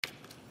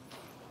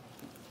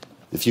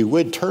If you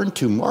would turn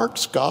to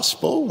Mark's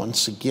Gospel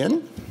once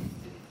again.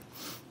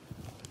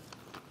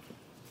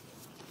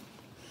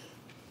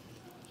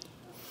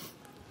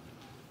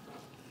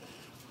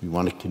 We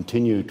want to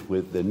continue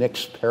with the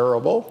next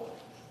parable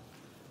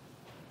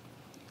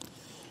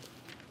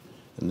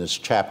in this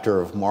chapter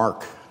of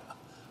Mark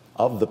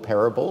of the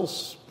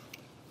parables.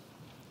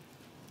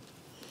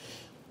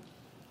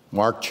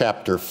 Mark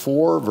chapter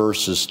 4,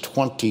 verses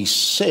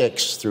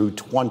 26 through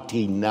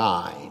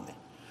 29.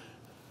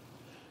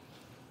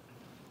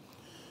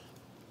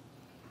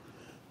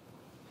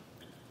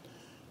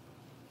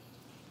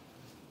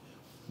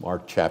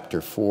 Mark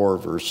chapter 4,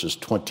 verses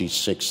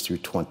 26 through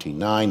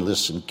 29.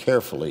 Listen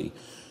carefully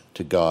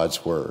to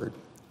God's word.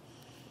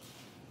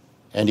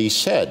 And he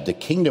said, the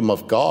kingdom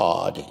of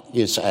God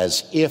is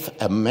as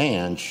if a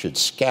man should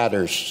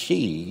scatter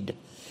seed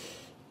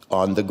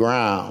on the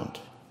ground.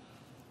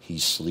 He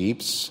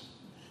sleeps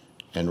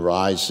and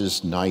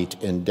rises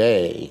night and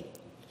day,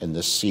 and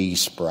the seed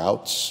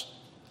sprouts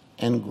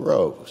and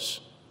grows.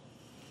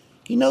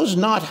 He knows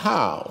not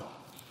how.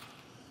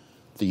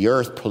 The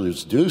earth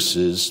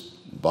produces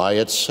by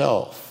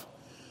itself,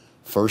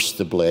 first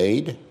the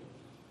blade,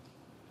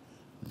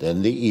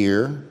 then the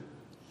ear,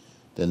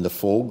 then the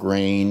full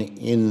grain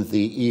in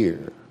the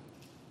ear.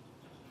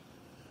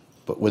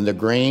 But when the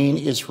grain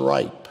is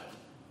ripe,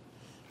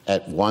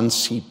 at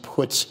once he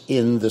puts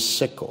in the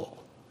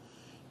sickle,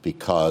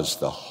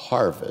 because the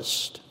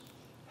harvest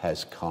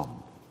has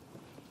come.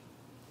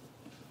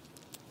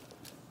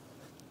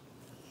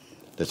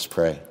 Let's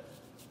pray.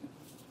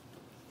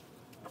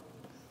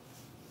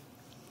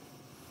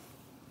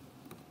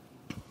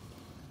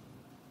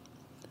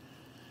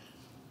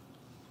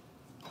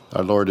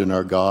 Our Lord and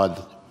our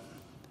God,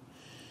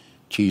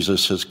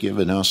 Jesus has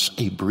given us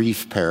a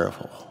brief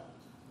parable,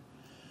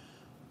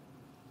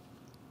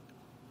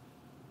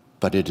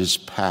 but it is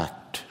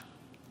packed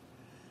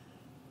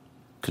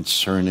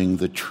concerning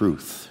the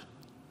truth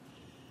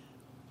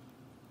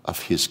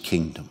of his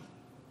kingdom.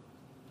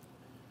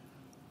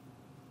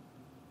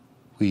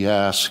 We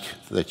ask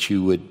that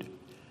you would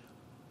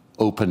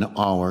open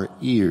our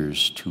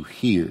ears to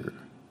hear,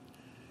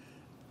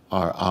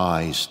 our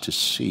eyes to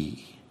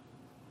see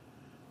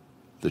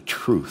the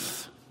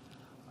truth,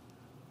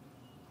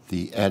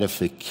 the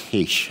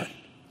edification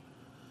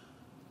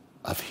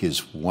of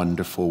his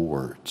wonderful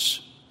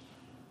words.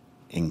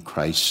 In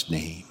Christ's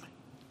name,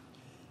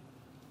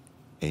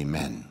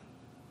 amen.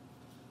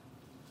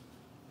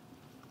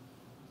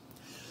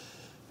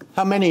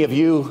 How many of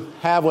you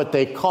have what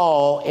they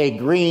call a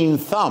green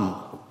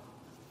thumb?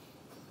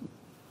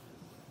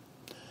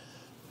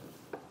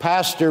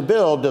 Pastor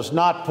Bill does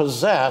not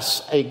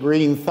possess a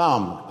green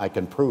thumb. I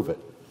can prove it.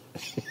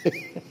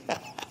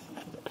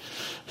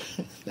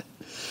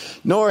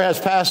 Nor has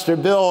Pastor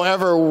Bill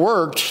ever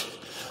worked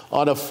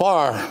on a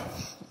farm.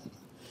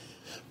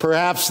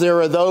 Perhaps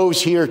there are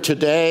those here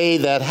today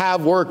that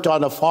have worked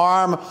on a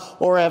farm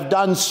or have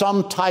done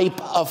some type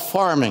of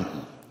farming.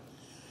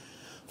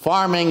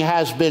 Farming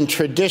has been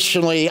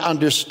traditionally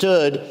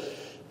understood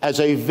as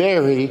a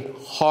very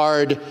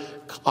hard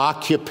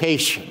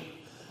occupation.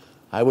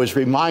 I was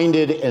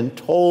reminded and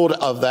told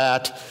of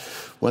that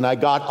when I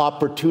got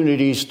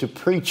opportunities to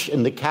preach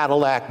in the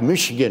Cadillac,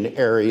 Michigan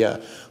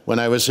area when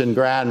I was in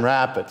Grand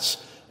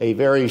Rapids, a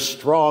very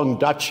strong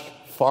Dutch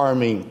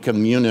farming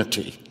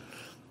community.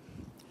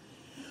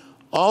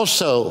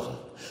 Also,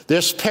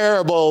 this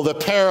parable, the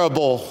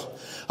parable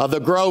of the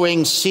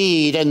growing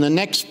seed, and the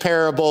next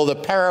parable, the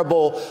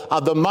parable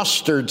of the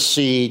mustard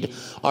seed,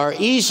 are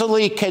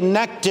easily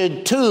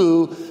connected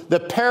to the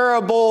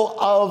parable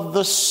of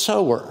the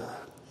sower.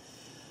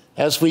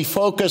 As we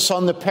focus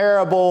on the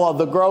parable of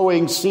the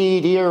growing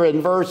seed here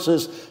in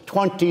verses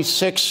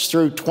 26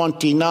 through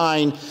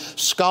 29,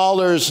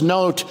 scholars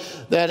note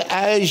that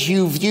as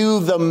you view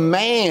the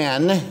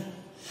man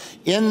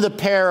in the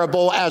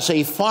parable as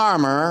a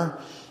farmer,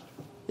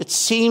 it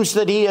seems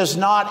that he is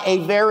not a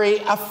very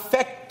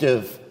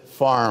effective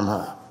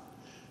farmer.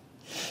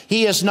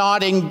 He is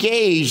not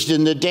engaged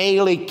in the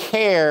daily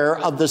care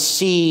of the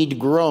seed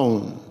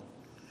grown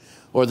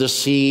or the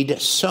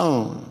seed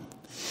sown.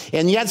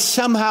 And yet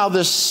somehow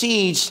the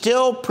seed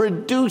still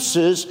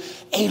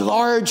produces a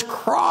large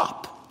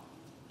crop.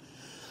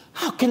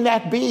 How can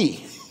that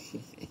be?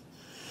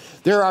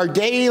 There are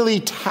daily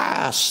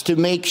tasks to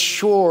make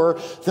sure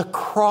the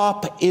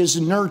crop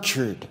is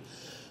nurtured.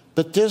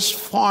 But this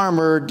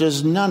farmer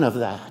does none of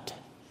that.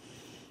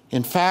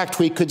 In fact,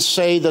 we could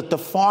say that the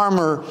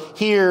farmer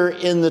here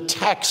in the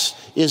text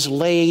is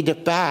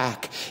laid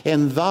back,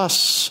 and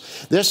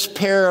thus this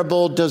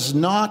parable does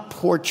not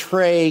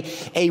portray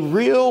a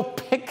real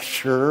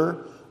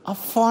picture of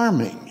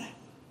farming.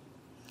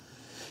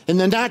 In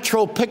the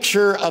natural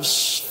picture of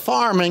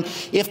farming,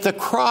 if the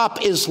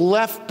crop is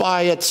left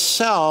by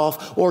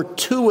itself or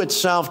to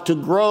itself to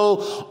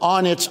grow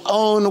on its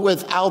own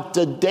without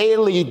the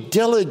daily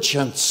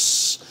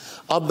diligence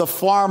of the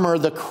farmer,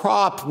 the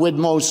crop would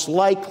most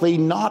likely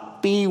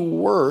not be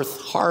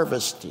worth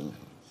harvesting.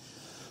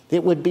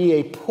 It would be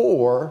a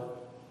poor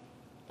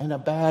and a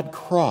bad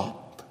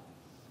crop.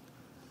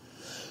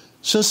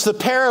 Since the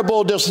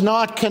parable does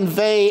not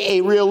convey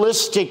a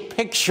realistic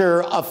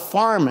picture of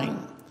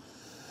farming,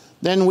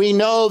 then we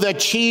know that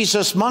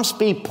Jesus must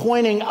be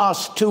pointing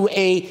us to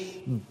a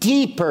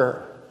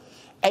deeper,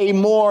 a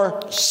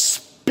more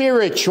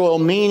spiritual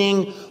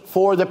meaning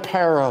for the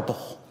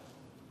parable.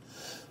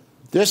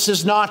 This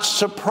is not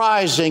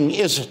surprising,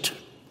 is it?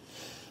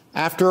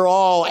 After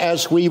all,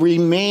 as we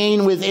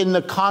remain within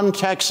the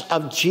context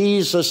of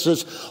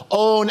Jesus'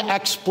 own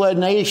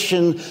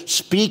explanation,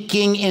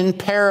 speaking in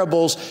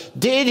parables,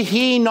 did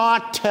he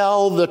not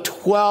tell the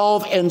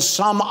 12 and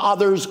some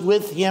others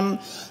with him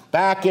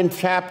back in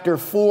chapter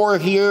 4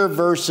 here,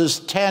 verses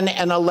 10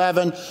 and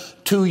 11,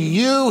 "To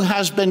you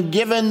has been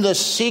given the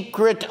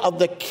secret of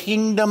the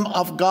kingdom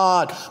of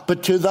God,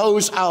 but to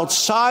those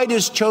outside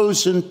his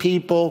chosen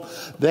people,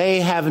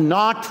 they have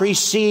not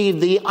received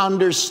the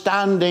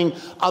understanding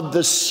of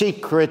the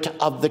secret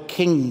of the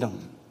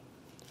kingdom."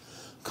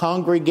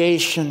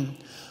 Congregation,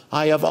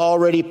 I have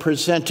already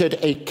presented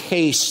a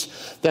case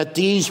that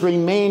these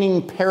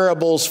remaining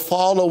parables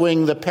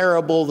following the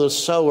parable of the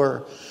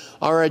sower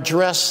are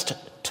addressed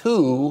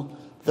to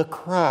the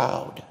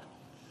crowd.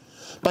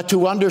 But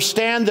to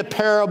understand the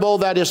parable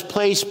that is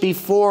placed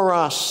before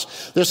us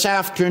this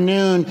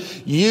afternoon,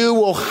 you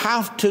will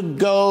have to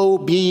go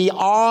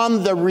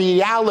beyond the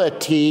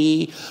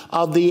reality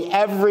of the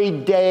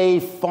everyday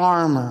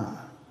farmer.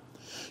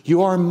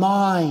 Your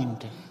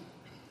mind,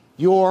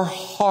 your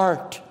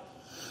heart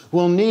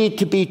will need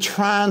to be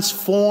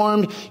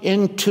transformed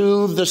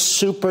into the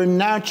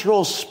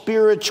supernatural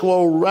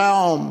spiritual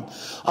realm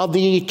of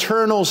the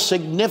eternal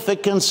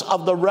significance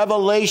of the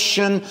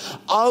revelation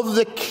of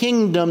the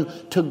kingdom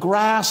to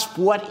grasp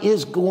what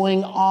is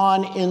going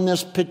on in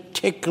this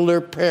particular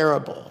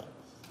parable.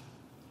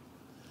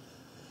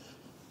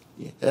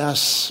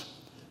 Yes,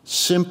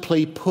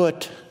 simply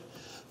put,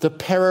 the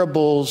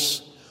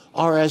parables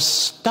are a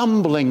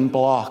stumbling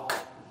block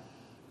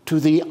to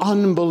the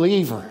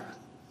unbeliever,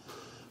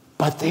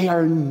 but they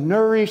are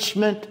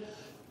nourishment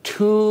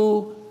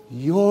to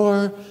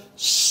your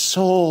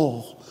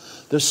soul,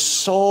 the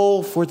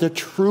soul for the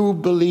true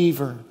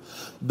believer,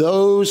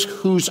 those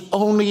whose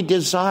only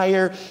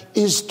desire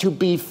is to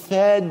be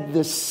fed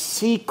the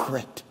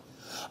secret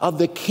of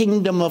the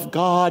kingdom of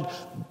God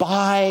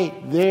by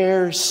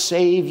their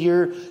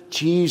Savior,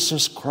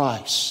 Jesus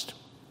Christ.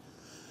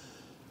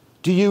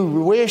 Do you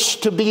wish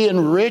to be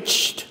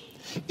enriched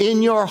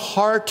in your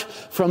heart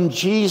from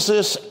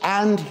Jesus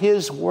and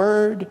his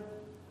word?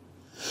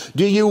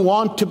 Do you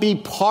want to be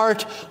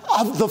part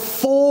of the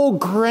full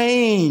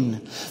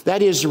grain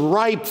that is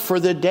ripe for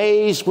the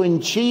days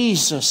when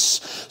Jesus'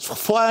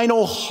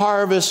 final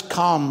harvest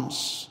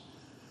comes?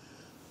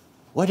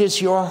 What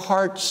is your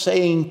heart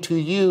saying to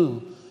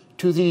you,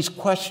 to these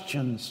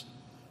questions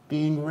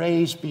being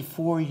raised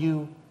before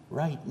you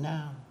right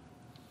now?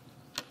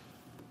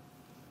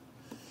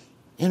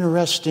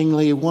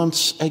 Interestingly,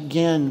 once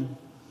again,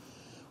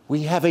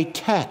 we have a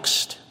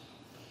text,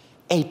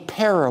 a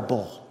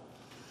parable,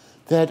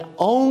 that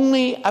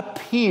only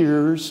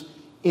appears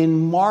in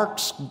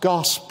Mark's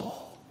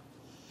gospel.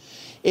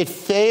 It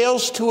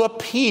fails to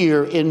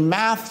appear in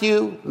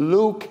Matthew,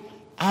 Luke,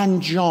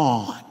 and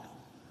John.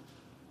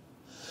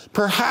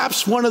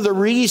 Perhaps one of the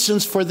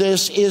reasons for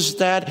this is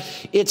that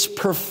its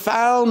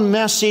profound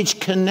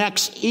message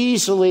connects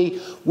easily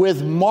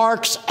with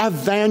Mark's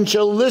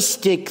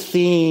evangelistic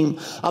theme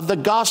of the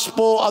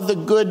gospel of the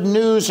good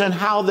news and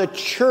how the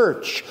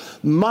church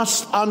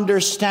must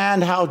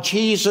understand how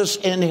Jesus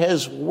in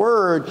his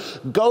word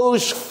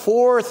goes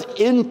forth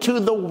into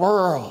the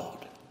world.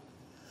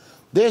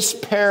 This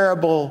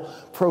parable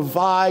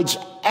provides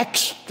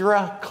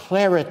extra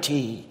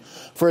clarity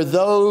for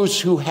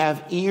those who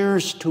have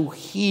ears to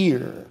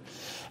hear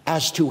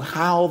as to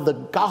how the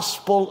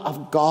gospel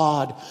of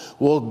God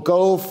will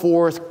go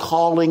forth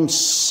calling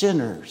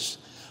sinners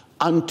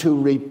unto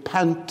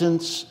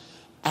repentance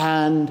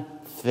and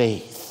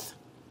faith.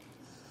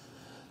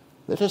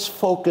 Let us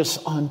focus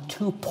on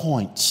 2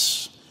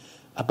 points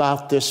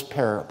about this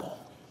parable.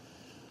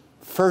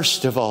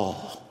 First of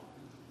all,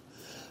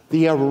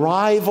 the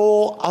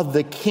arrival of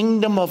the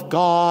kingdom of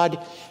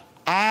God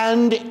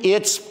and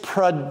its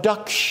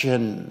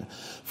production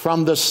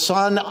from the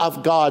Son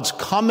of God's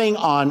coming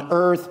on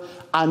earth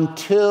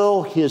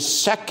until his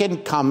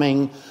second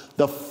coming,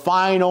 the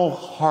final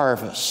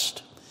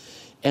harvest.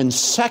 And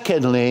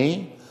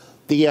secondly,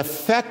 the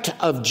effect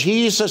of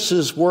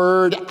Jesus'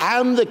 word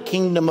and the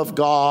kingdom of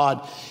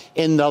God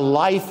in the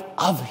life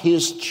of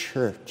his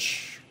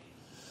church.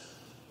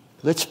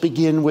 Let's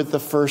begin with the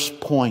first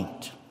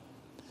point.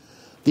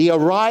 The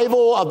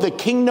arrival of the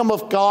kingdom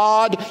of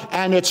God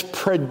and its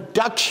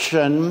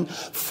production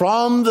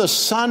from the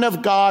Son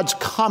of God's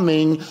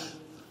coming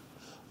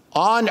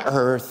on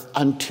earth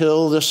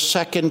until the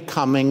second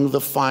coming, the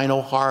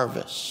final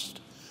harvest.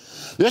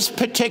 This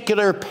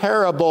particular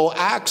parable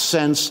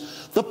accents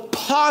the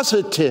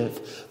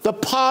positive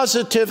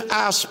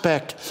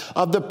aspect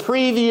of the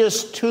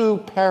previous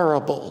 2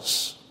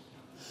 parables.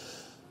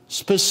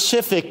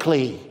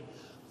 Specifically,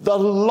 the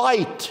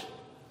light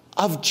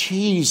of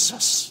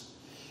Jesus,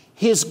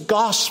 his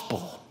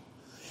gospel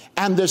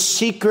and the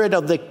secret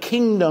of the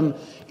kingdom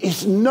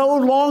is no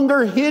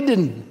longer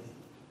hidden.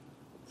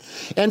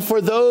 And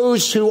for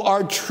those who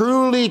are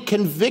truly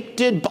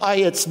convicted by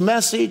its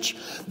message,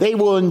 they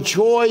will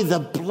enjoy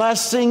the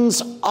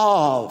blessings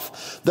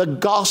of the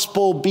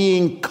gospel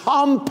being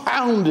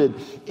compounded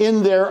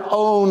in their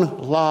own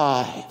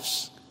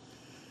lives.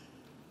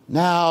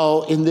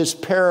 Now, in this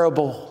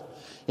parable,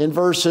 in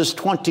verses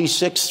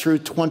 26 through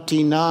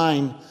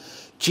 29,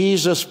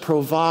 Jesus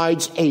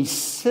provides a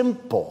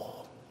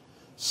simple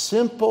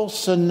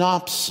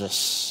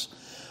synopsis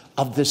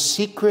of the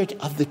secret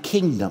of the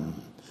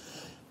kingdom,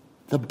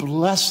 the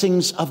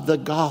blessings of the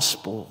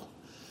gospel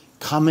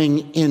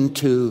coming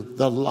into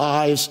the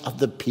lives of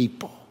the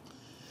people,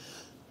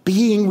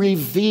 being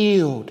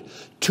revealed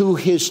to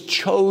his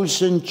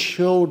chosen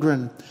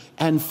children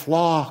and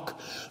flock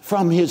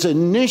from his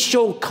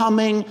initial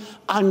coming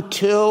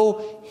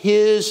until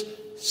his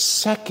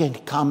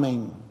second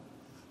coming.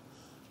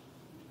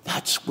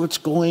 That's what's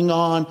going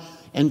on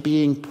and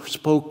being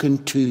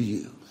spoken to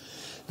you.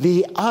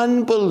 The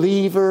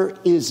unbeliever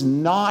is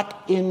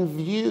not in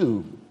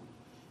view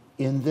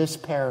in this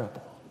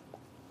parable.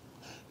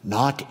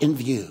 Not in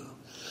view.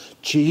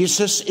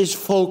 Jesus is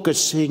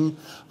focusing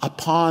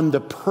upon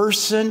the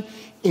person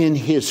in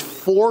his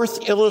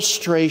fourth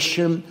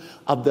illustration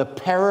of the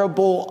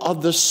parable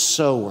of the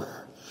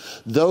sower.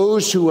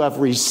 Those who have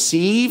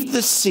received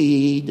the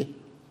seed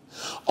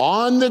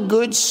on the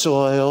good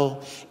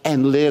soil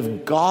and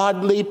live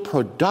godly,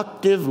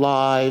 productive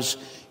lives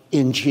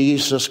in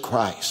Jesus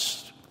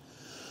Christ.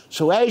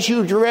 So as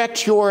you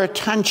direct your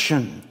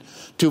attention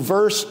to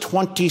verse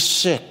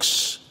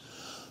 26,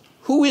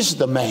 who is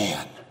the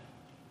man?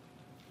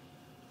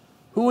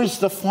 Who is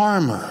the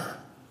farmer?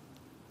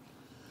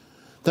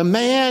 The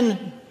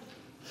man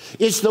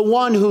is the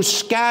one who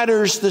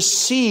scatters the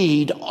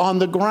seed on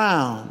the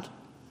ground.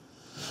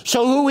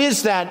 So who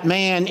is that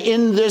man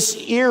in this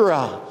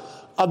era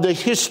of the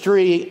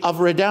history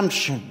of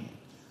redemption?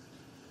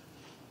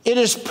 It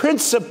is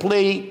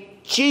principally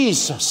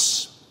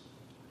Jesus,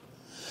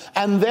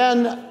 and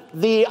then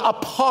the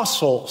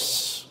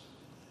apostles,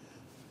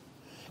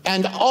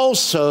 and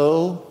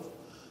also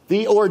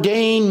the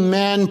ordained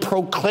men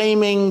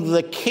proclaiming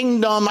the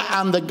kingdom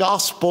and the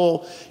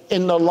gospel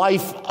in the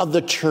life of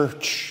the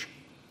church.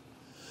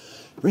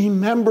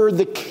 Remember,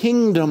 the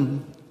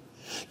kingdom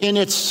in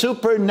its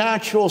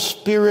supernatural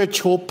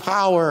spiritual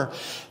power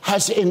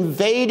has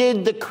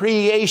invaded the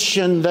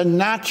creation, the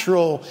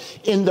natural,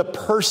 in the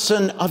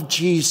person of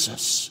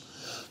Jesus.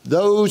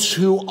 Those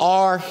who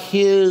are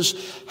his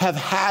have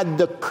had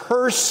the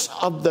curse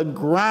of the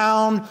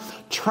ground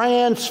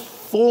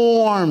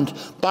transformed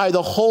by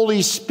the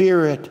Holy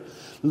Spirit,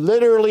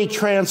 literally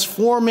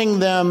transforming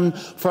them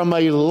from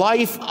a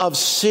life of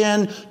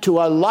sin to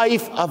a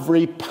life of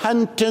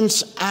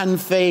repentance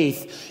and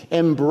faith,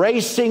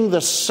 embracing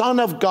the Son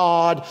of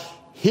God,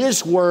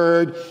 his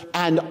word,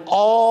 and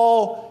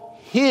all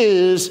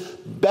his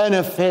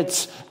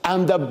benefits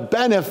and the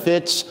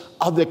benefits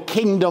of the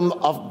kingdom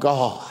of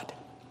God.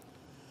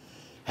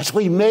 As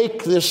we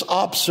make this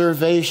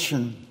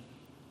observation,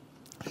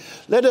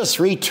 let us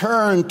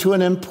return to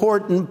an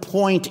important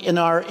point in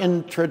our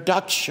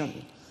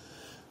introduction.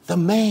 The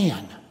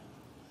man,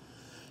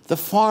 the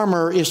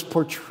farmer, is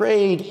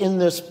portrayed in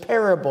this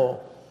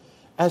parable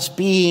as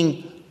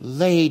being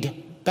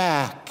laid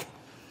back,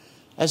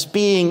 as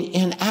being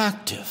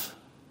inactive.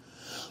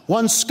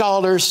 One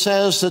scholar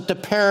says that the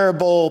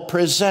parable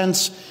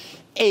presents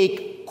a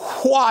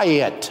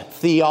quiet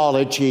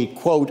theology,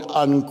 quote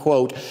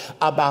unquote,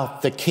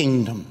 about the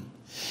kingdom.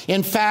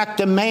 In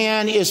fact, a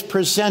man is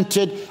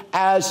presented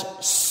as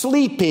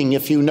sleeping,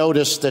 if you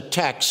notice the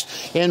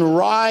text, in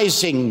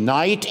rising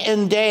night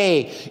and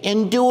day,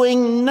 in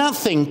doing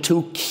nothing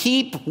to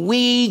keep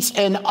weeds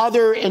and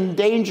other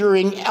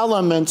endangering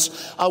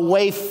elements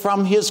away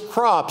from his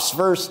crops.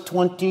 Verse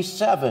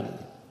 27.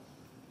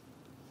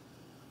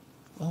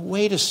 Well,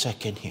 wait a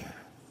second here.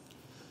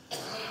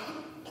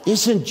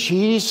 Isn't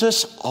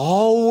Jesus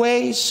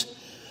always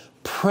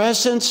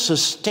present,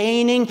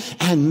 sustaining,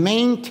 and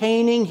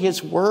maintaining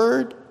his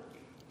word?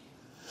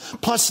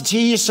 Plus,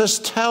 Jesus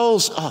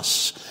tells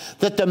us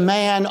that the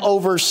man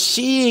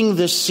overseeing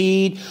the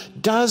seed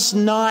does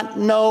not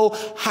know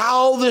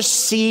how the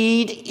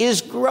seed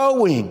is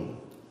growing.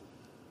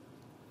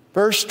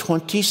 Verse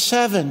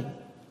 27.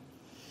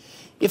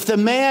 If the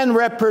man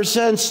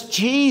represents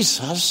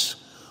Jesus,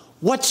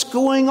 what's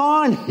going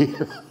on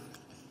here?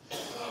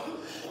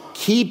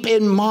 Keep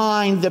in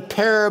mind, the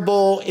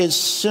parable is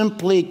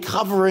simply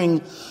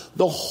covering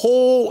the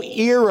whole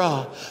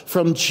era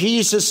from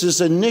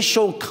Jesus'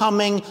 initial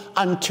coming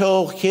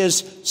until his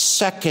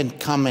second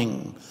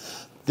coming.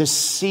 The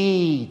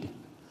seed,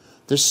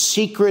 the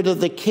secret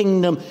of the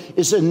kingdom,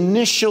 is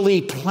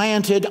initially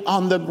planted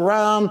on the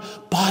ground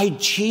by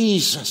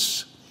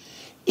Jesus.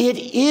 It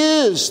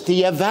is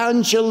the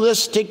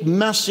evangelistic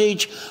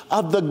message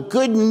of the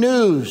good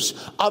news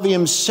of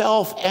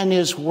himself and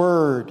his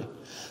word.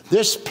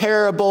 This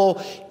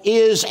parable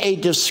is a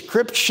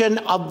description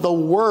of the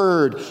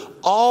word,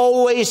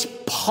 always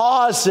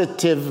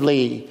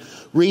positively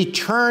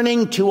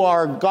returning to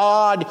our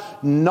God,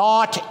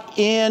 not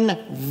in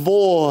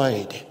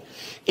void.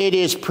 It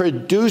is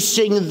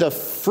producing the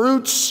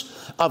fruits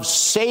of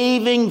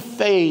saving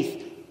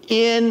faith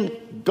in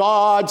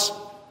God's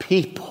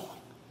people.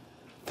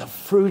 The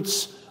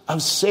fruits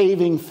of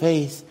saving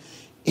faith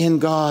in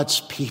God's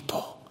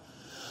people.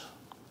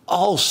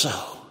 Also,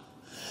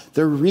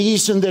 the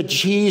reason that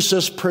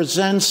Jesus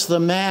presents the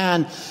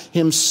man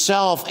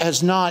himself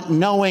as not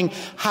knowing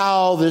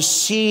how the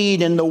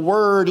seed in the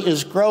word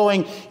is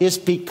growing is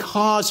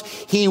because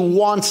he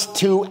wants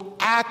to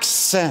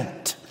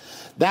accent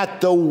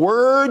that the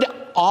word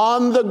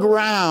on the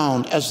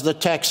ground, as the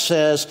text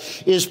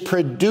says, is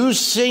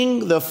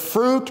producing the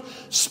fruit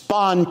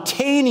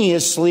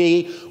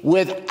spontaneously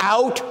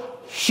without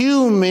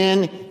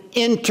human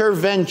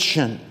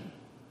intervention.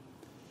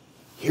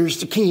 Here's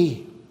the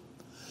key.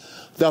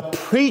 The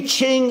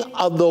preaching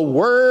of the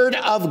Word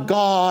of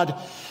God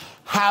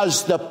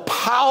has the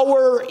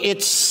power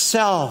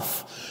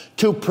itself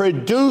to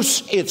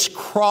produce its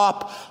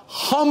crop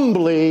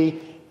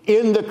humbly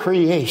in the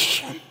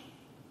creation.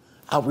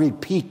 I'll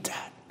repeat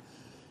that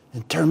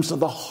in terms of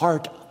the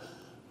heart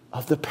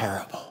of the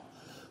parable.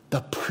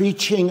 The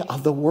preaching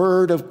of the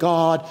Word of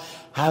God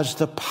has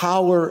the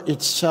power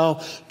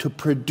itself to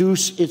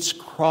produce its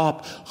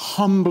crop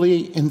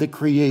humbly in the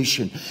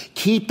creation.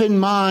 Keep in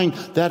mind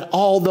that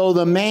although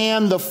the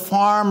man, the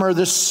farmer,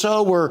 the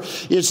sower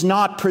is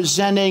not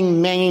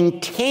maintaining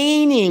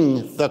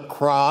the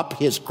crop,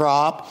 his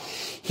crop,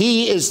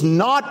 he is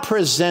not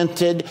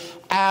presented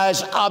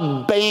as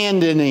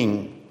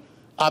abandoning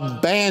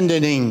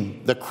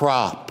the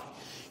crop.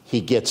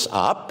 He gets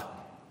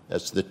up,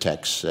 as the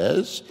text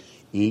says,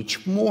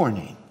 each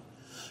morning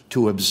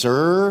to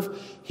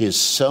observe his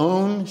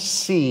sown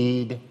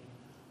seed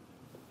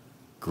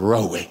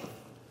growing.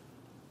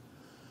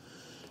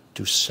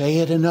 To say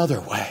it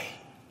another way,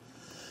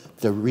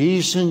 the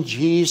reason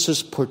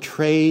Jesus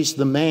portrays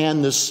the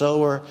man, the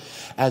sower,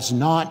 as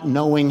not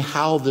knowing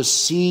how the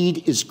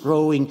seed is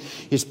growing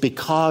is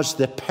because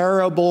the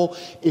parable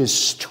is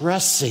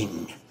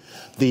stressing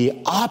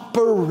the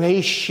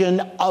operation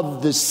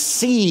of the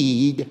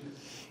seed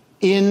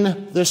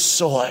in the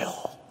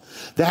soil.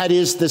 That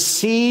is, the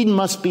seed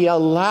must be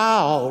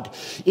allowed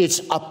its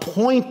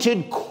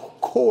appointed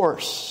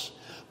course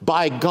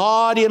by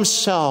God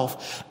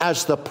himself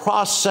as the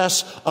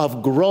process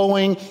of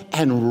growing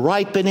and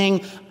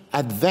ripening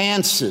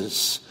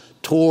advances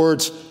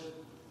towards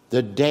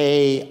the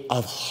day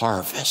of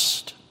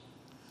harvest.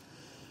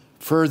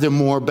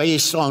 Furthermore,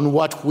 based on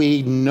what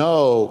we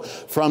know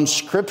from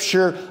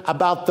Scripture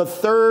about the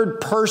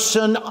third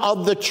person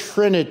of the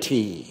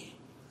Trinity,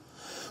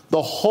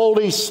 the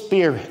Holy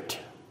Spirit,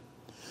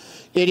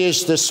 it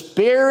is the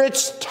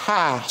Spirit's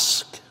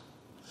task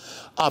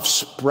of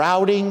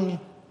sprouting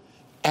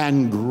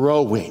and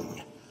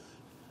growing,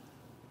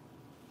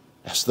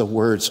 as the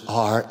words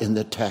are in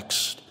the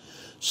text,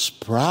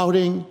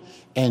 sprouting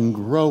and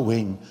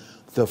growing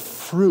the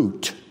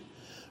fruit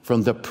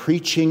from the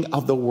preaching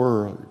of the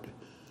word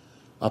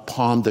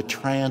upon the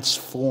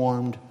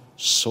transformed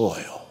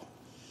soil.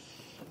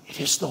 It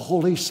is the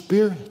Holy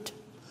Spirit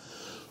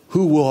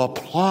who will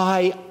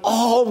apply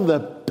all the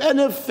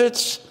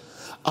benefits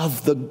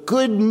of the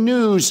good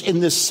news in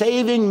the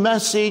saving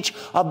message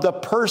of the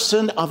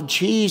person of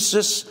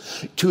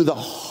Jesus to the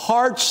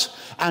hearts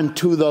and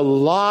to the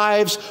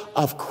lives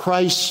of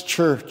Christ's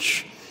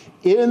church.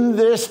 In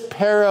this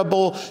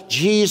parable,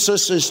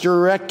 Jesus is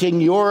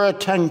directing your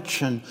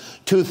attention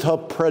to the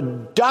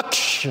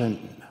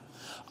production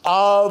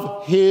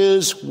of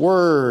his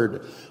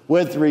word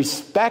with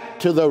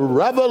respect to the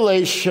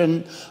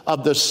revelation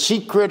of the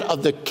secret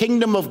of the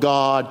kingdom of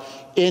God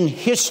in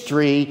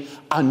history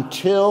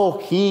until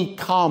he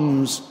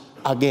comes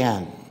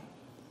again.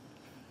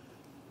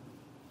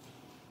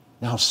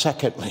 Now,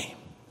 secondly,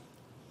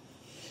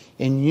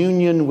 in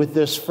union with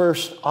this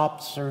first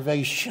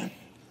observation,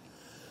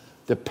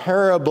 the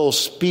parable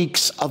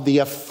speaks of the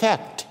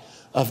effect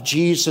of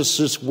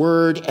Jesus'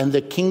 word and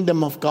the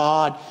kingdom of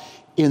God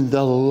in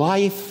the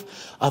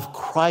life of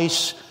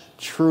Christ's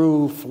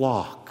true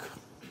flock.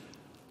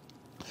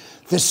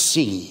 The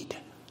seed,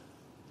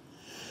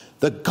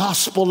 the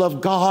gospel of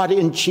God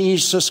in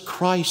Jesus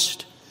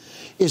Christ,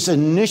 is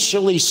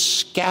initially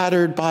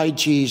scattered by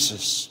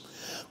Jesus.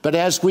 But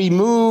as we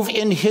move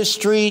in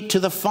history to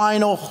the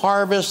final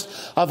harvest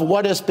of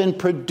what has been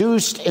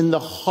produced in the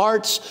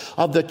hearts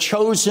of the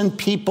chosen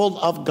people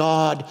of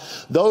God,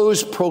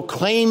 those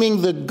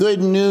proclaiming the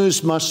good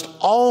news must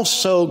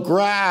also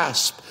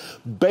grasp,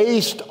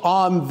 based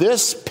on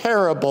this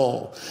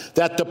parable,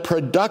 that the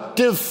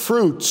productive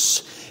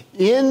fruits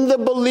in the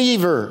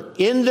believer,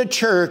 in the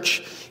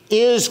church,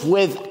 is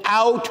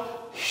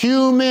without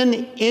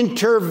human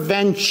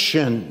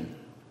intervention.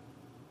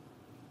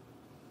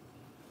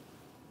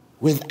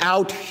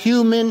 Without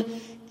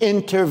human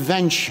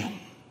intervention.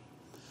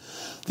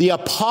 The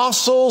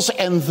apostles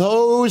and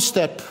those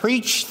that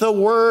preach the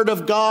word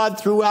of God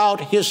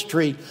throughout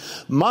history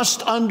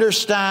must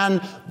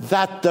understand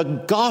that the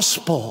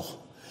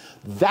gospel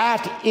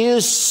that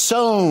is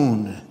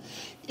sown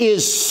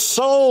is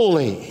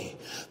solely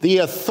the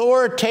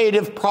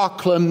authoritative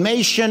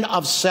proclamation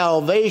of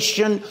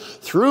salvation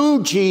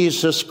through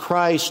Jesus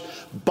Christ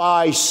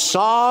by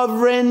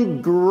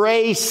sovereign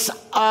grace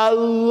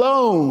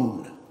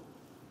alone.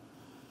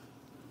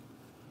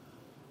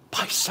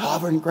 By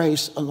sovereign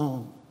grace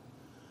alone.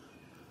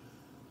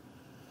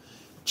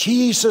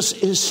 Jesus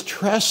is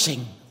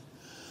stressing,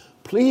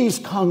 please,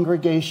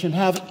 congregation,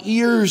 have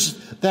ears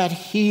that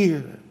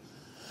hear,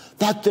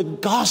 that the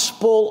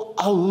gospel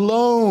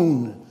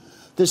alone,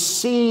 the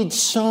seed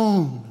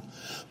sown,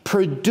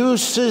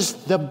 produces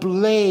the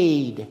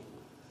blade,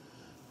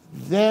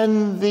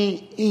 then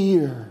the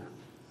ear,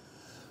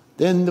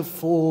 then the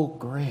full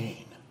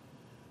grain.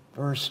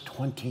 Verse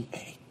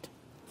 28.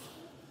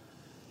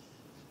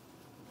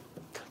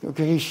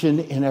 Congregation,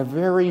 in a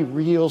very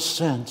real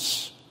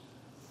sense,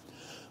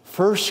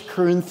 1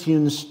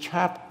 Corinthians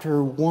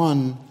chapter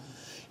 1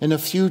 and a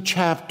few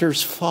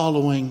chapters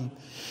following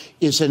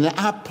is an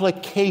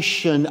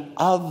application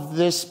of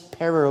this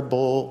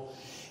parable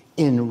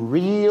in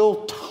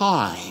real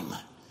time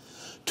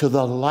to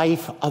the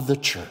life of the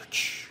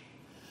church.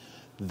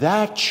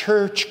 That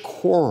church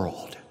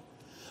quarreled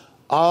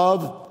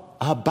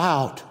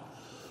about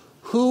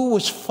who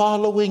was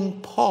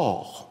following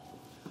Paul.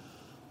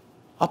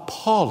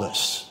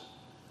 Apollos,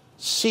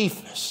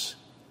 Cephas,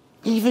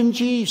 even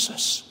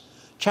Jesus.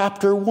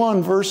 Chapter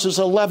 1, verses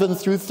 11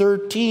 through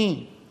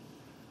 13.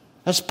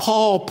 As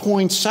Paul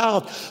points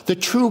out, the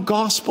true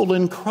gospel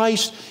in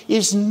Christ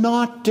is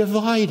not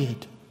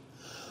divided.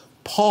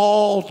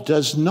 Paul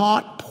does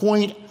not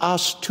point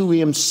us to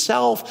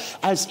himself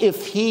as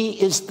if he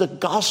is the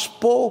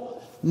gospel.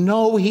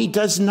 No, he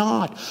does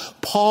not.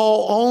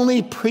 Paul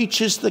only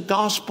preaches the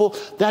gospel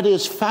that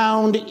is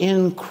found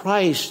in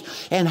Christ.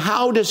 And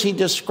how does he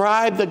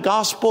describe the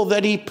gospel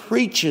that he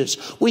preaches?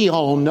 We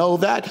all know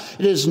that.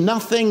 It is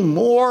nothing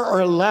more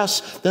or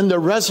less than the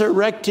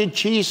resurrected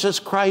Jesus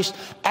Christ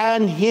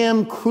and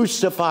him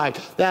crucified.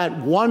 That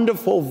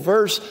wonderful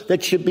verse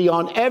that should be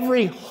on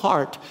every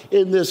heart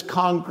in this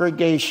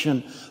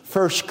congregation.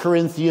 1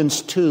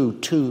 Corinthians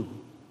 2:2.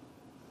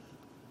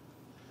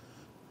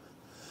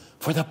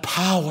 For the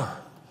power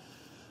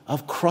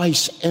of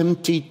Christ's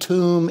empty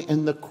tomb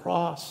and the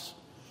cross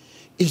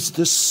is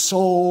the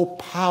sole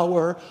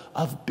power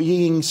of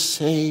being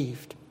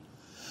saved.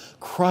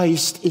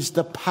 Christ is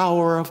the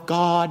power of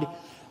God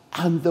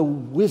and the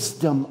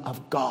wisdom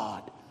of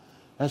God,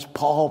 as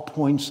Paul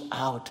points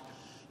out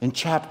in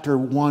chapter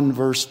 1,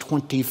 verse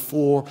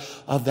 24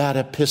 of that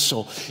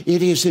epistle.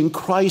 It is in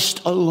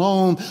Christ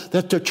alone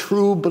that the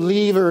true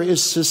believer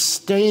is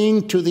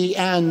sustained to the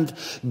end,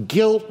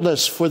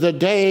 guiltless for the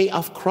day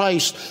of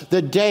Christ,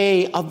 the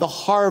day of the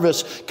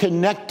harvest,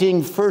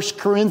 connecting 1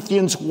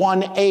 Corinthians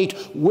 1:8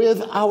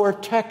 with our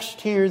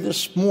text here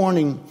this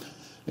morning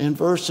in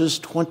verses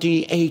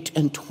 28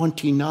 and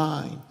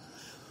 29.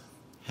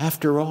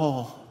 After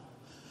all,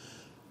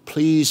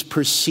 please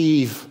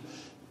perceive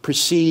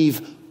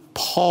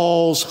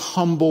Paul's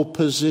humble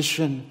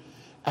position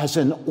as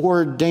an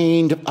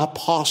ordained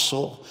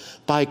apostle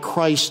by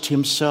Christ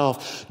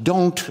himself.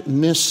 Don't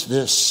miss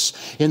this.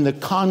 In the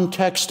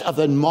context of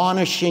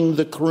admonishing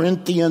the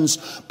Corinthians,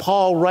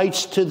 Paul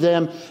writes to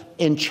them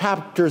in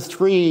chapter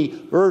 3,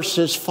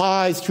 verses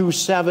 5 through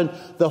 7,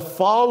 the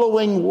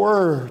following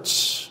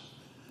words.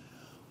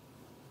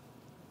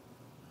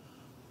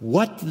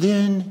 What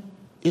then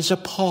is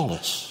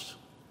Apollos?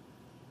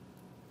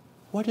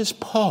 What is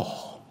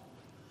Paul?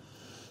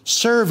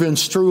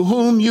 Servants through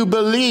whom you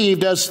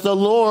believed, as the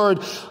Lord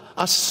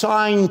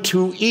assigned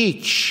to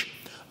each.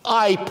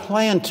 I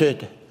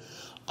planted,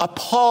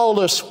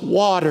 Apollos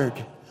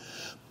watered,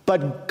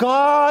 but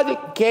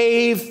God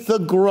gave the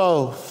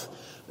growth.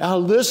 Now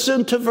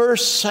listen to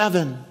verse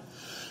 7.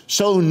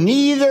 So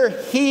neither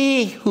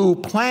he who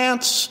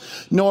plants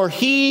nor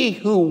he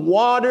who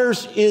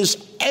waters is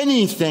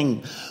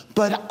anything,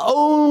 but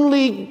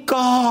only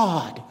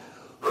God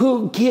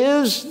who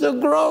gives the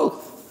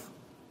growth.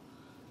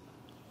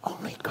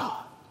 Only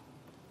God.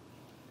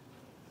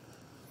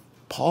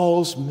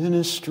 Paul's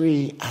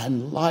ministry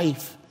and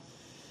life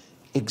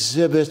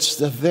exhibits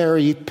the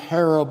very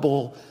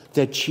parable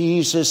that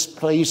Jesus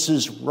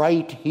places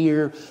right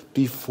here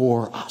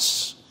before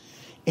us.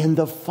 In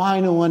the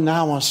final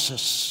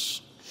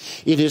analysis,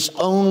 it is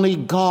only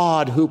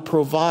God who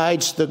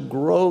provides the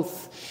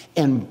growth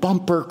and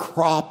bumper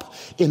crop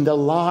in the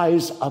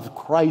lives of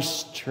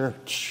Christ's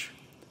church.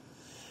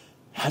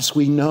 As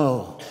we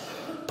know,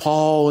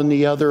 Paul and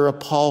the other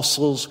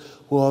apostles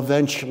will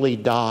eventually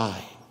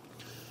die.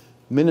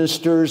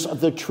 Ministers of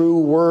the true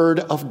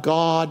word of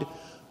God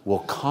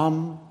will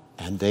come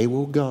and they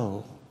will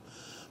go,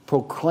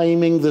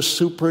 proclaiming the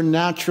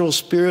supernatural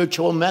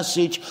spiritual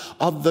message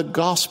of the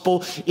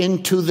gospel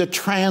into the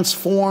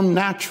transformed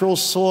natural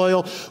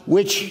soil,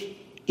 which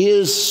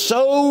is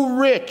so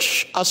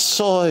rich a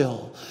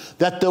soil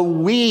that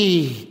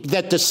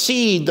the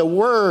seed, the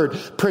word,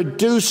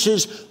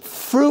 produces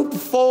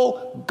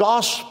fruitful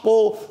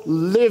gospel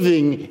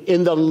living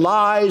in the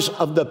lives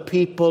of the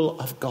people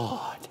of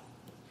God.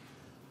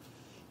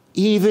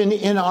 Even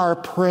in our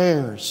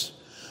prayers,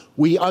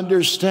 we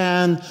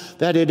understand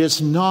that it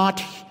is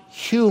not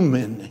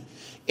human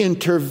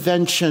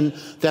intervention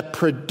that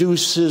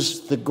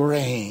produces the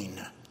grain,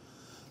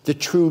 the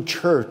true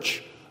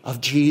church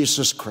of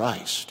Jesus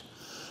Christ.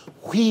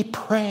 We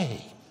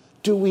pray,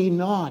 do we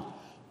not,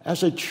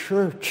 as a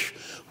church?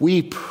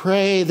 We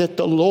pray that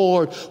the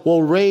Lord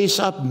will raise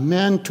up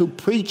men to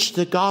preach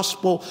the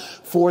gospel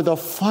for the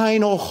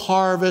final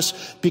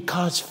harvest,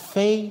 because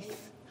faith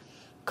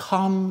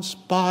comes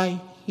by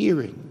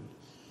hearing,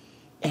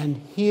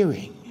 and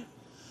hearing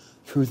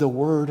through the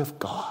word of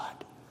God.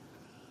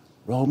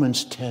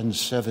 Romans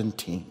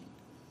 10:17.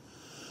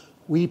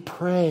 We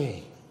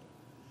pray.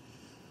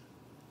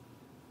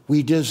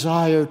 We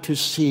desire to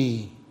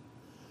see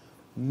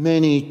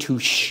many to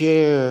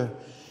share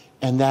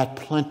in that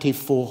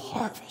plentiful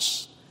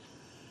harvest,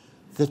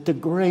 that the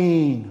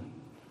grain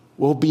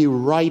will be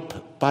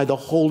ripe by the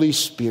Holy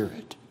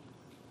Spirit.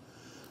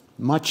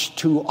 Much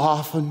too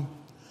often,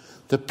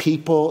 the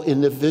people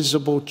in the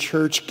visible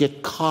church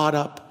get caught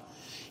up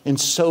in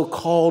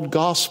so-called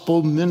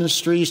gospel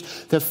ministries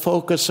that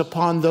focus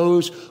upon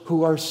those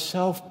who are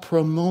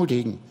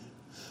self-promoting,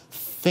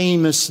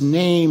 famous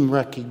name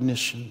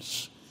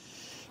recognitions.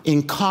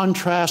 In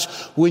contrast,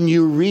 when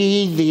you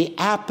read the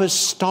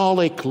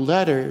apostolic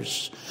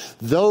letters,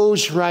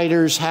 those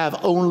writers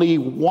have only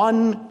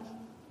one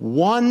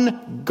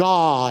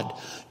God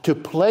to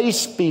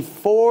place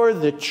before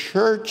the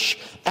church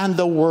and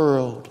the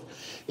world.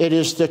 It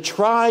is the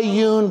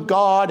triune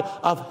God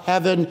of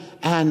heaven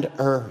and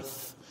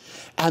earth,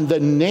 and the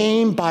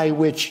name by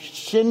which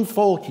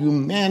sinful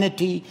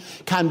humanity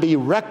can be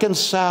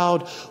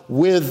reconciled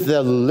with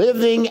the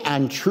living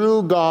and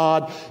true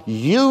God.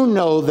 You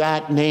know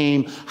that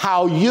name,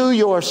 how you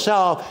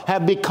yourself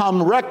have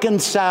become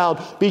reconciled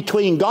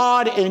between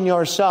God and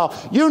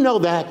yourself. You know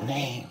that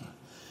name.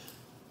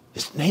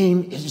 His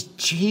name is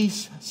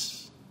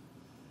Jesus.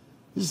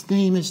 His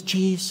name is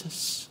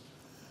Jesus,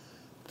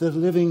 the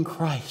living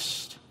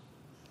Christ.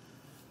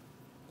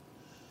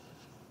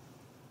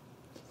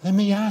 Let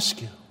me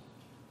ask you,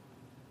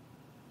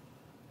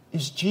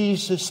 is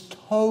Jesus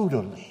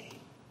totally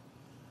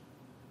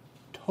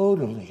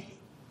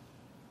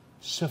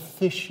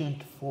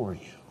sufficient for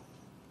you?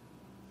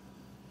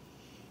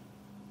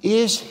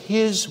 Is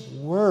his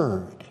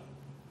word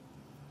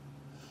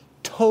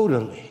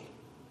totally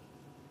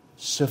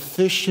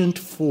sufficient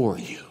for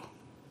you?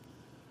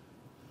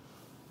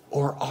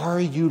 Or are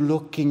you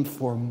looking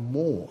for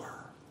more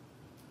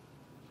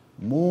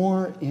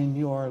in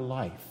your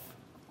life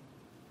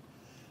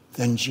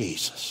than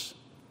Jesus?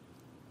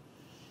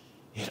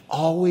 It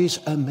always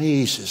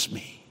amazes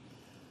me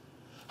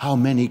how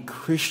many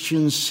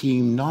Christians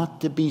seem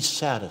not to be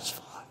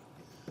satisfied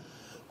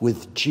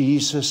with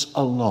Jesus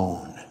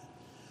alone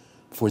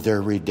for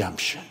their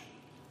redemption.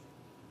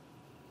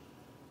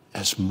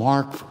 As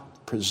Mark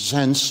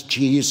presents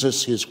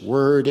Jesus, his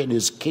word, and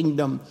his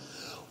kingdom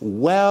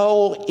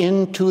well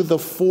into the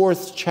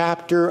 4th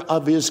chapter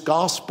of his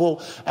gospel,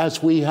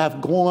 as we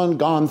have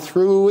gone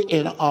through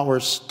in our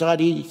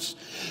studies,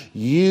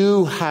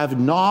 you have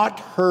not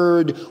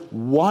heard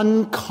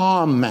one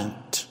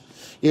comment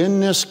in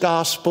this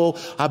gospel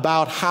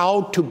about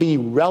how to be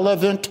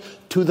relevant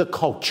to the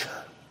culture.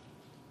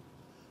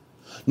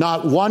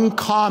 Not one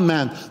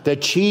comment that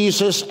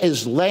Jesus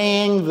is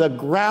laying the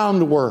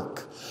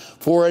groundwork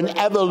for an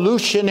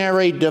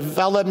evolutionary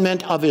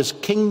development of his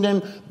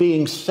kingdom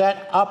being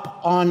set up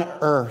on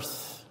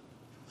earth.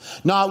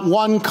 Not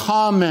one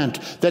comment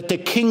that the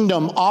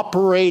kingdom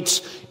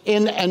operates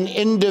in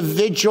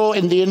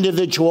the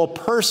individual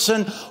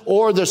person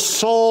or the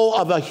soul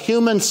of a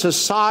human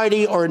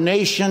society or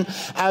nation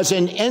as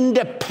an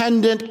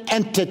independent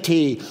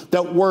entity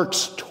that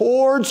works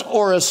towards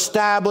or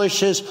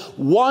establishes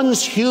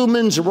one's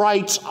human's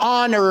rights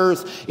on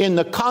earth in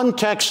the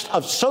context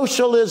of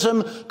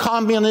socialism,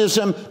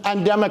 communism,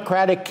 and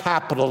democratic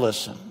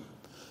capitalism.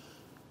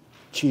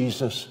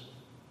 Jesus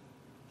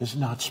is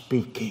not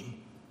speaking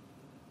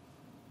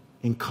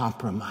in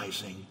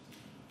compromising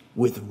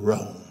with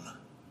Rome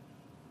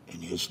in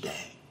his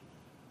day.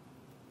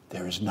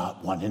 There is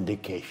not one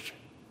indication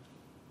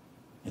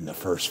in the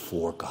first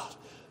 4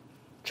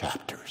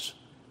 chapters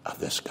of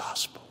this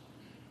gospel.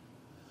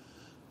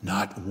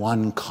 Not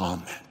one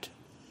comment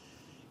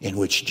in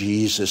which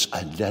Jesus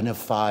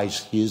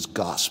identifies his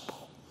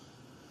gospel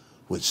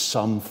with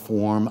some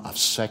form of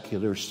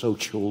secular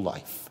social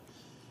life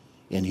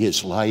in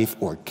his life,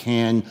 or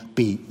can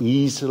be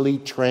easily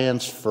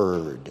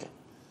transferred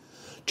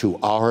to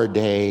our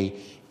day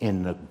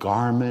in the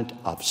garment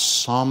of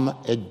some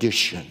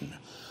edition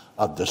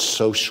of the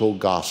social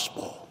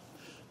gospel,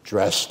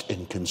 dressed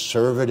in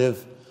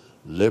conservative,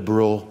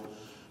 liberal,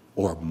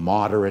 or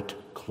moderate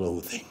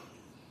clothing.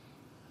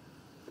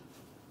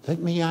 Let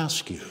me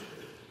ask you,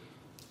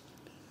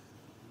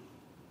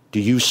 Do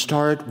you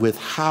start with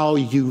how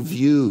you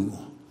view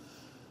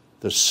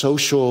the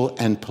social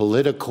and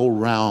political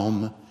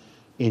realm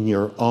in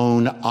your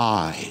own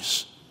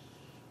eyes,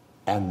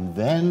 and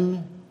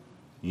then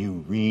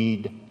you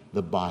read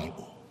the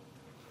Bible?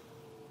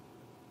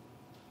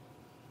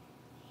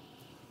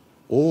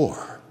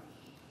 Or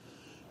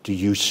do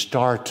you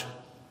start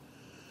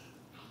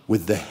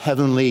with the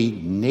heavenly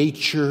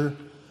nature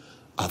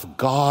of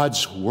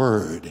God's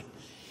Word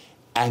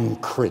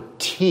and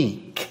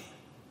critique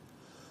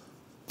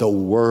the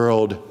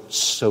world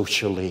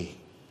socially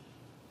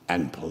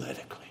and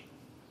politically?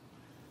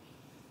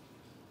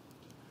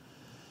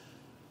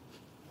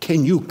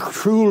 Can you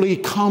truly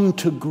come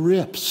to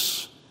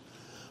grips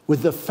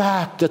with the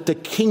fact that the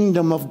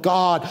kingdom of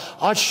God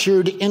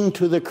ushered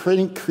into the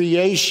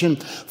creation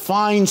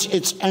finds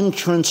its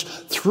entrance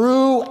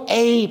through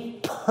a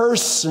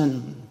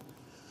person?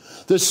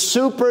 The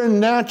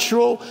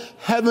supernatural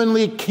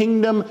heavenly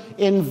kingdom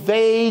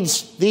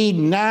invades the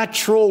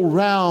natural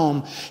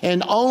realm,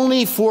 and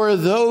only for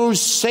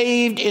those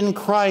saved in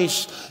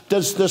Christ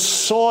does the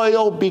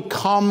soil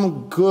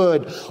become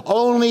good.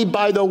 Only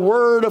by the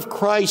word of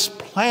Christ,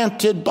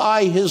 planted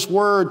by his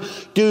word,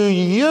 do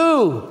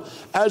you,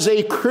 as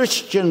a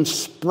Christian,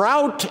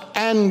 sprout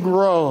and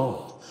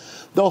grow.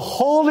 The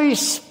Holy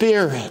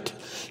Spirit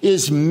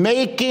is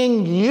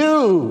making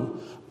you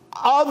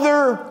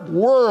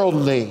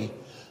otherworldly,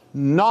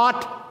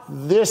 not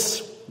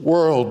this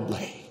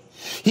worldly.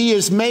 He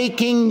is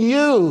making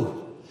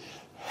you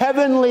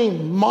heavenly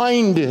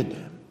minded,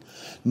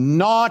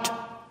 not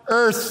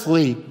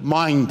earthly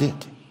minded.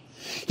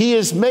 He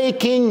is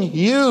making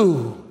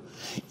you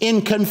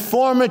in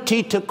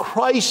conformity to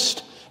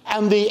Christ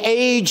and the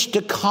age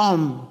to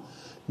come,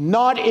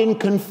 not in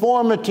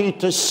conformity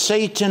to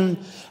Satan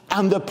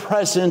and the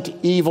present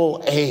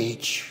evil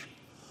age.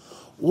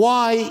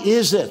 Why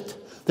is it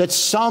that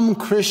some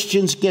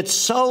Christians get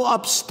so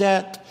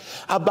upset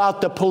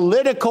about the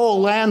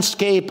political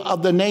landscape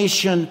of the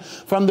nation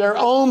from their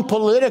own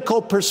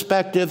political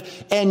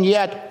perspective, and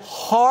yet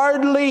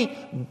hardly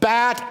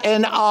bat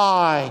an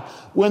eye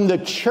when the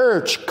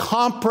church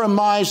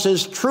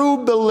compromises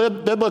true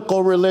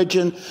biblical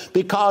religion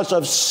because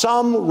of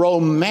some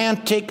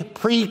romantic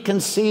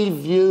preconceived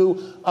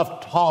view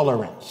of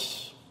tolerance?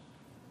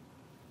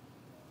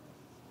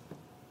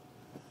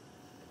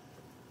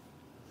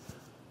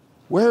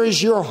 Where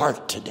is your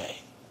heart today?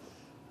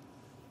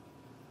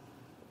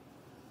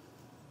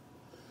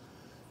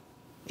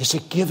 Is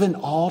it given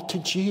all to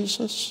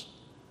Jesus?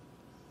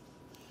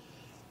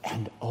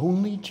 And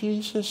only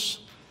Jesus?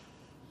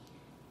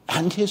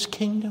 And his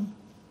kingdom?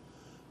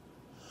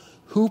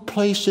 Who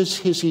places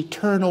his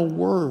eternal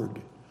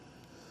word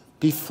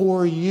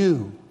before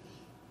you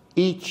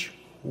each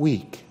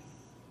week,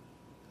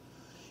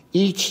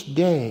 each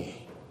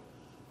day,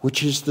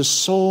 which is the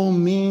sole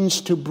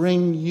means to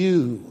bring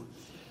you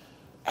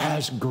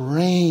as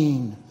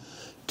grain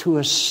to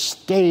a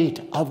state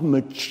of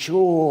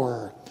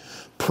mature,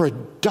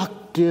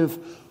 productive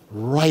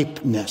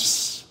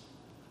ripeness?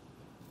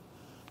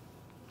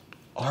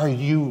 Are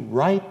you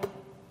ripe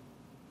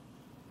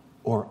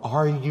or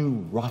are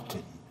you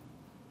rotten?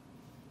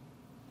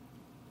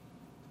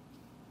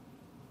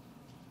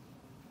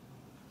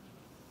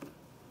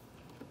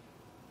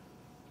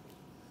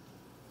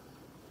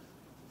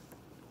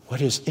 What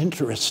is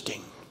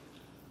interesting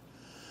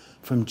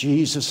from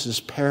Jesus'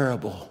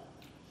 parable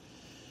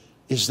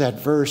is that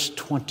verse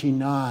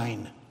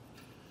 29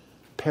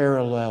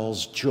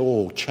 parallels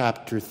Joel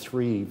chapter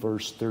 3,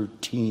 verse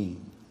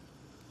 13.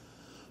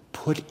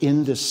 Put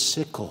in the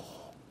sickle,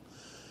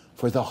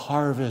 for the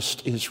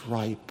harvest is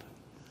ripe.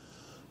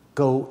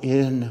 Go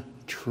in,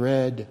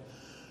 tread,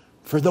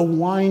 for the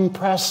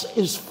winepress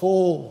is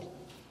full.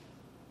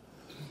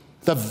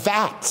 The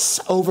vats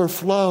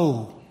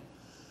overflow,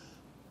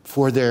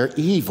 for their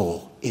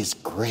evil is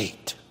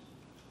great.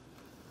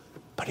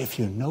 But if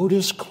you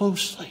notice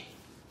closely,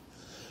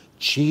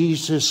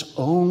 Jesus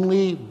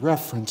only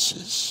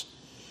references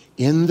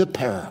in the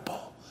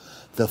parable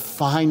the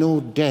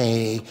final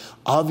day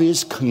of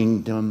his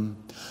kingdom,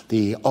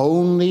 the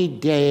only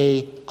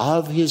day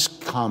of his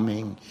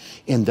coming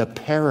in the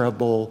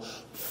parable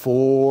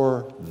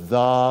for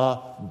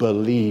the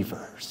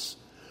believers,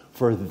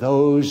 for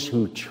those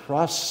who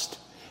trust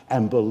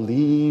and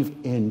believe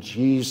in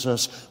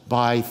Jesus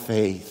by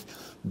faith.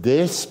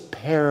 This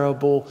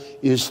parable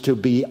is to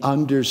be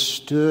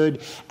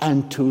understood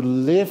and to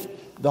lift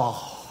the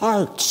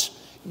hearts,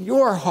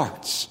 your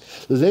hearts,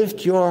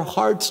 lift your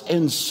hearts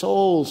and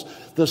souls,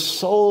 the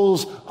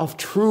souls of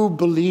true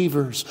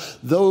believers,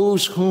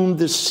 those whom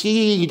the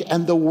seed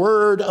and the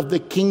word of the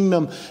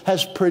kingdom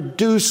has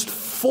produced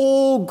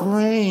full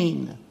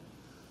grain,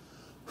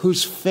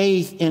 whose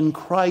faith in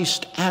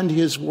Christ and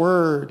his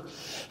word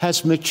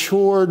has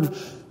matured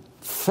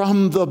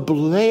from the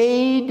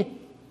blade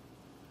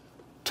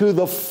to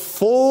the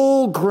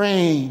full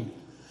grain.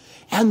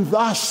 And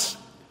thus,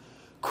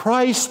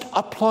 Christ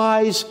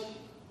applies,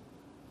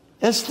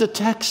 as the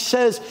text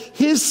says,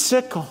 his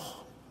sickle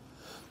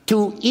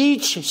to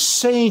each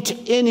saint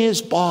in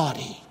his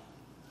body,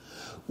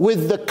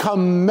 with the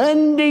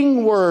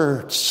commending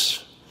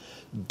words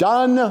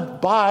done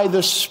by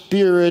the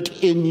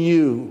Spirit in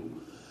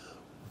you.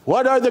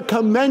 What are the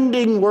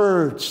commending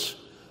words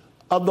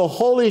of the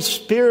Holy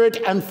Spirit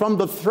and from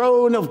the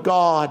throne of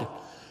God,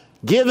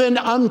 given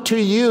unto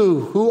you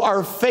who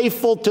are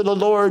faithful to the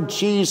Lord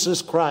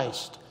Jesus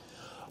Christ?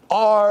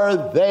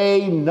 Are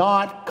they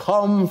not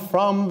come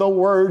from the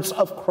words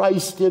of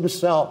Christ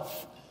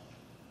himself?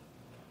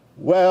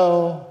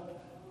 Well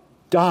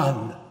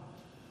done,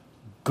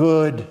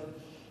 good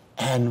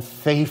and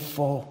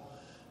faithful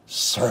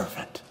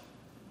servant.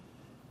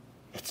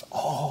 It's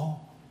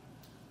all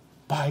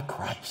by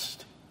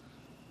Christ.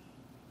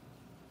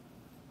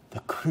 The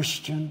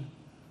Christian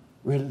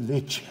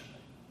religion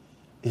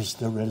is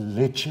the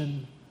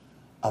religion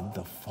of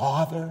the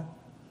Father,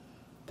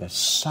 the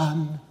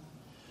Son,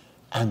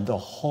 and the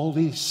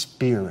Holy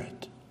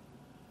Spirit.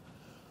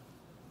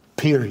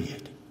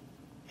 Period.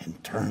 In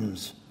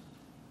terms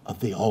of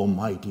the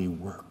almighty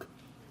work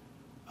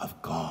of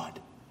God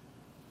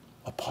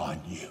upon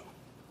you.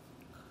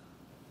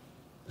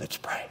 Let's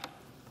pray.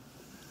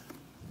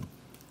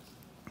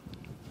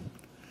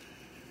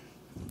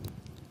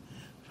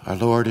 Our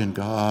Lord and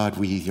God,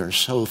 we are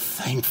so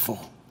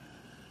thankful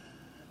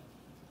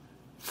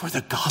for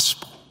the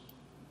gospel,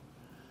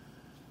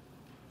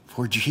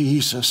 for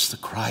Jesus the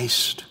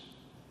Christ,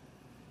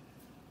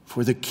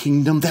 for the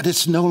kingdom that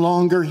is no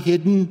longer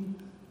hidden.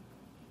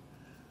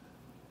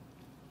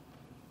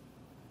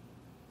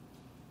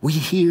 We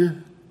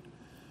hear,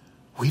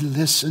 we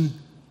listen,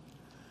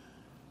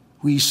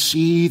 we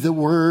see the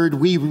word,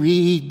 we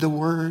read the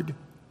word.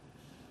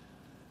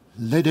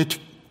 Let it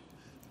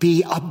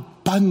be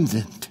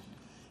abundant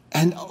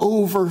and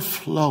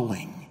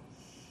overflowing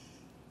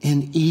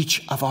in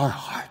each of our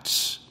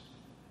hearts.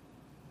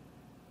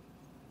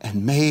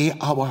 And may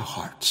our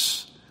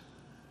hearts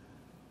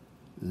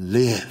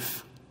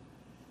live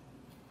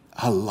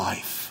a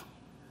life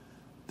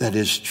that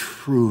is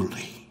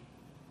truly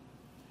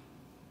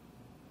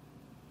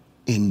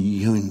in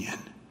union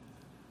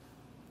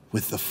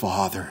with the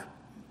Father,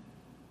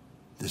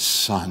 the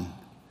Son,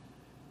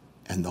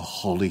 and the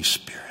Holy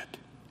Spirit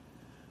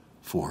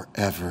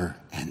forever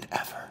and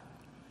ever.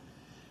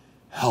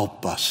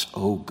 Help us,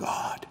 O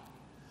God,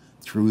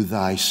 through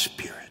thy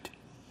Spirit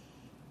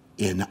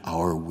in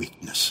our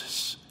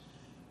weaknesses.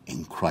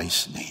 In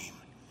Christ's name,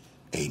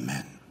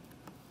 amen.